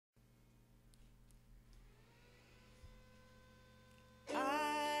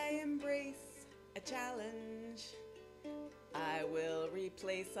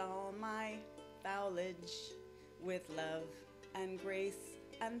replace all my foulage with love and grace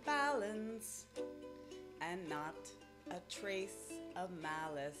and balance, and not a trace of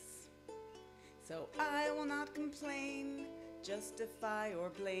malice. So I will not complain, justify or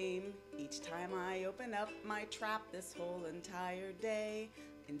blame each time I open up my trap this whole entire day.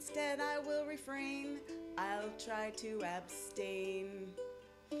 Instead I will refrain, I'll try to abstain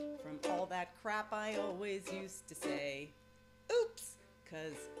from all that crap I always used to say. Oops,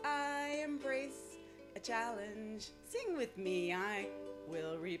 'cause I embrace a challenge. Sing with me, I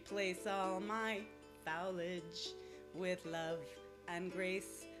will replace all my foulage with love and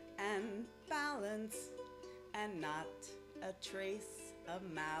grace and balance, and not a trace of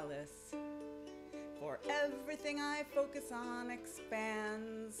malice. For everything I focus on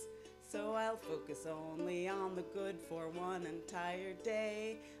expands, so I'll focus only on the good for one entire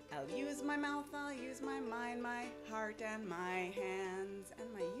day. I'll use my mouth, I'll use my mind, my heart, and my hands,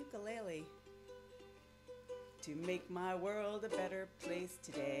 and my ukulele to make my world a better place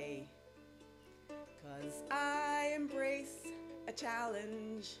today. 'Cause I embrace a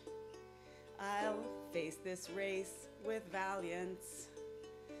challenge, I'll face this race with valiance.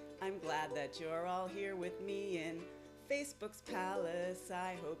 I'm glad that you're all here with me in Facebook's palace.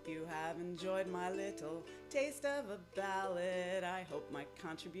 I hope you have enjoyed my little taste of a ballad. I hope my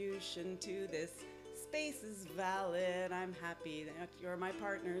contribution to this space is valid. I'm happy that you're my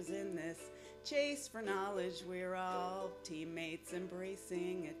partners in this chase for knowledge. We're all teammates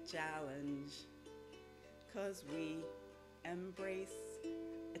embracing a challenge, 'cause we embrace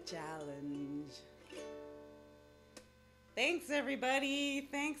a challenge. Thanks everybody.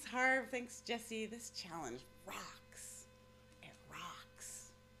 Thanks Harv. Thanks Jesse. This challenge